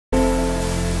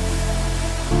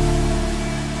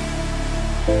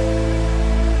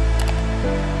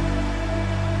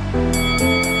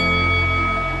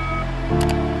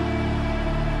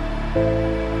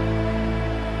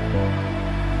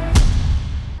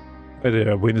Hi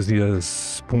there, buenos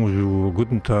dias, bonjour,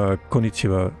 guten Tag,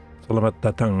 konnichiwa, salamat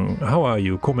datang. How are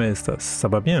you? ¿Cómo estás? Ça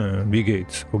va bien? Wie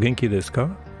geht's? O genki desu ka?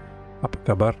 Apa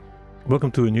kabar?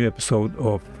 Welcome to a new episode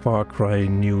of Far Cry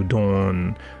New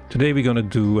Dawn. Today we're gonna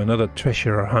do another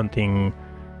treasure hunting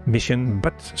mission,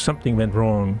 but something went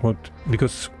wrong.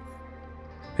 Because,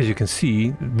 as you can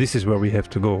see, this is where we have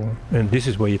to go, and this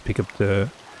is where you pick up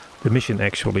the mission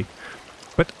actually.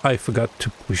 But I forgot to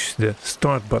push the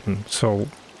start button, so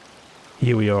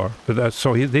here we are. But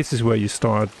this is where you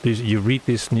start. You read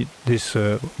this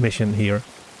mission here,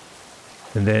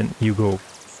 and then you go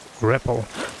rappel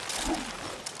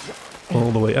all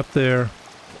the way up there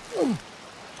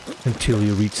until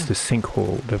you reach the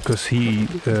sinkhole. Because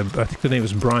I think the name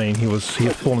was Brian. He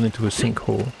had fallen into a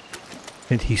sinkhole,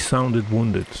 and he sounded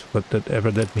wounded.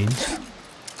 Whatever that means,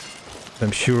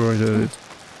 I'm sure that it's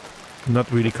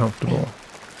not really comfortable.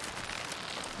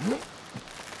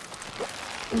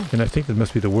 And I think that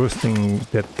must be the worst thing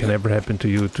that can ever happen to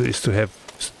you, is to have...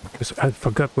 Because I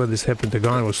forgot where this happened. The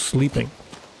guy was sleeping.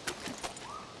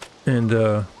 And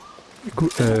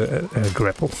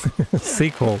grapple,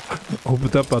 sinkhole,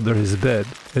 opened up under his bed,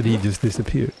 and he just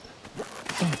disappeared.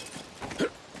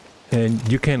 And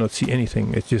you cannot see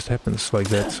anything. It just happens like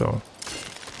that, so...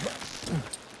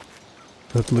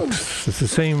 It's the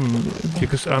same,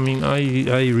 because I mean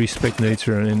I respect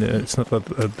nature, and it's not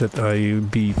that I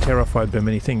be terrified by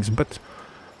many things, but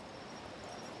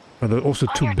there are also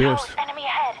two bears.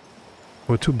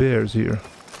 Or two bears here.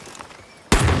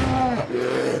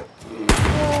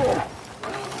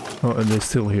 Oh, and they're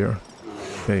still here.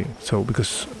 Okay, so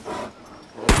because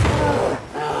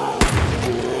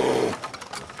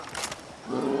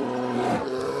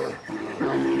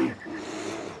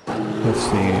let's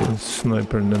see,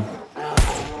 sniper and then...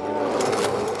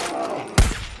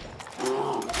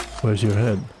 Where's your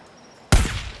head?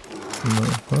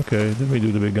 No. Okay, let me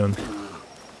do the big gun.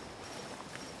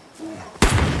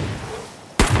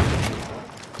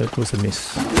 That was a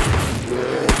miss.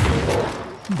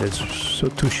 There's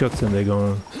two shots and they're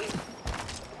gone.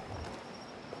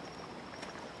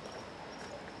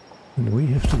 And we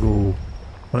have to go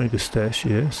find the stash,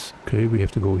 yes. Okay, we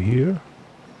have to go here.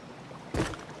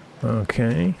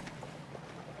 Okay.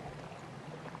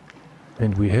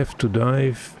 And we have to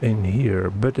dive in here,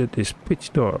 but it is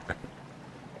pitch dark.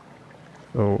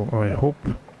 So I hope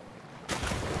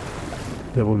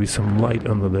there will be some light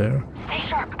under there. Stay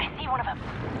sharp, I see one of them.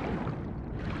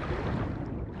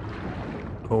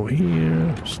 Go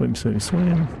here, swim, swim,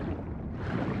 swim.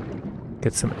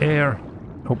 Get some air,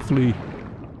 hopefully.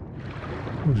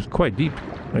 It's quite deep,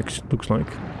 actually, looks like.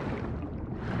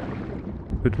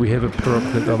 But we have a perk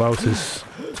that allows us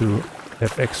to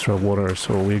have extra water,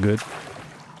 so we're good.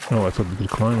 Oh, I thought we could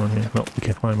climb on here. No, we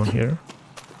can't climb on here.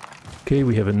 Okay,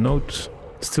 we have a note.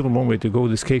 Still a long way to go.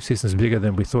 This cave system is bigger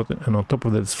than we thought, and on top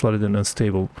of that it's flooded and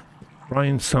unstable.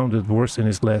 Brian sounded worse in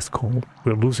his last call.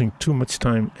 We're losing too much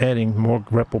time adding more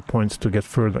grapple points to get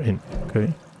further in.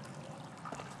 Okay.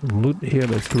 Loot here,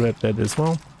 let's grab that as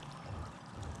well.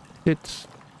 Hit.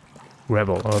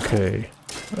 Rebel, okay.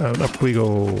 Up we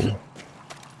go.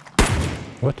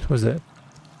 What was that?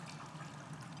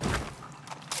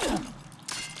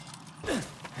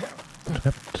 What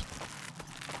happened?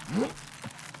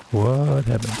 What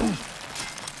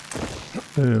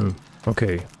happened?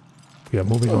 Okay. We are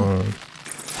moving on.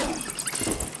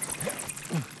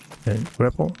 And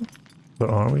grapple?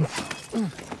 Where are we?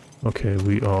 Okay,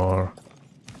 we are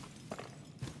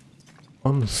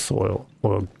on soil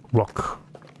or rock.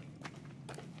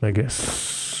 I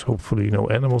guess. Hopefully no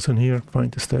animals in here.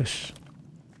 Find the stash.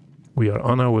 We are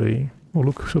on our way. Oh,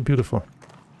 look, so beautiful.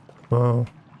 Wow.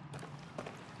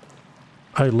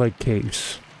 I like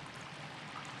caves.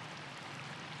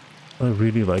 I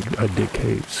dig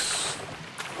caves.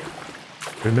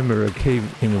 Remember, a cave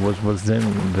was then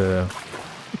the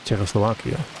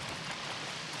Czechoslovakia.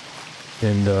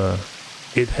 And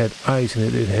it had ice in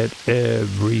it. It had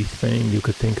everything you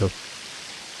could think of.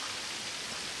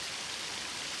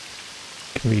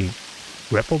 Can we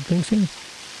grapple things in?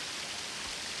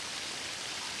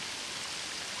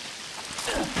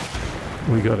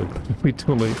 We got it. We're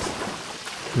too late.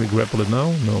 Can we grapple it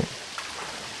now? No.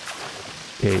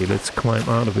 Okay, let's climb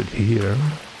out of it here.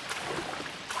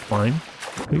 Climb.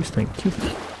 Please, thank you.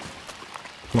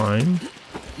 Climb.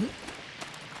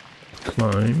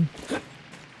 Climb.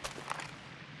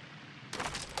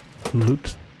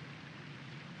 Loot.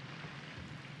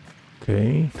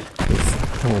 Okay.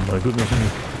 Oh my goodness.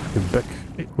 Get back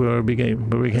where we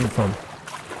came from.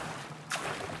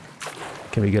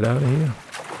 Can we get out of here?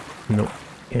 No,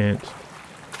 can't.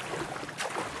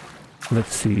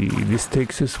 let's see, this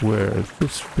takes us where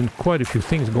there's been quite a few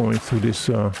things going through this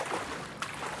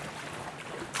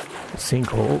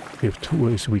sinkhole. We have two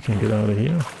ways we can get out of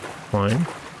here. Fine,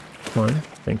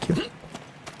 thank you.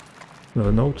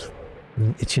 Another note.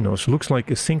 Itchy nose. Looks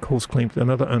like a sinkhole's claimed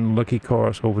another unlucky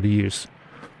cars over the years.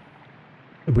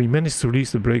 We managed to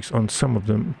release the brakes on some of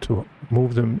them to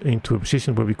move them into a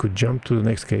position where we could jump to the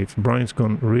next cave. Brian's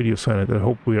gone radio silent. I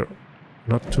hope we are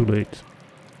not too late.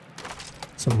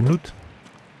 Some loot.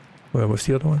 Where was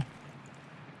the other one?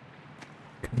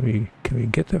 Can we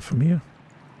get that from here?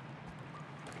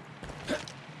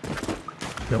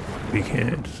 No, we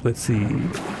can't. Let's see.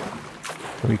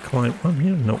 Can we climb on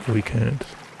here? No, we can't.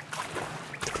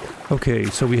 Okay,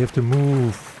 so we have to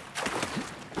move.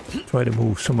 Try to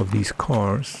move some of these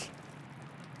cars.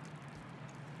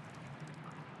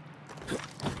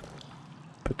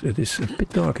 But it is a bit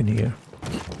dark in here.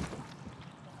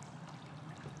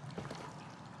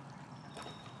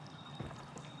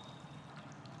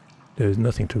 There's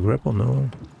nothing to grapple now.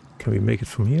 Can we make it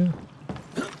from here?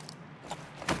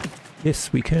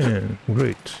 Yes, we can.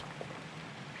 Great.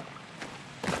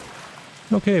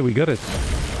 Okay, we got it.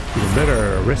 Even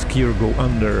better. Rescue go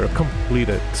under.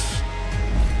 Completed.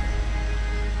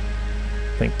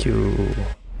 Thank you.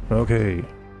 Okay.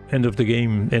 End of the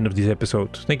game. End of this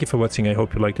episode. Thank you for watching. I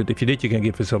hope you liked it. If you did, you can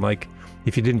give us a like.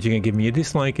 If you didn't, you can give me a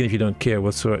dislike. And if you don't care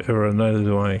whatsoever, neither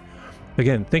do I.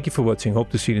 Again, thank you for watching. Hope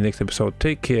to see you in the next episode.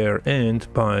 Take care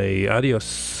and bye. Adios.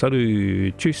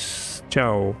 Salut. Tschüss.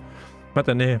 Ciao.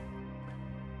 Mata ne.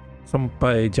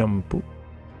 Sampai jump.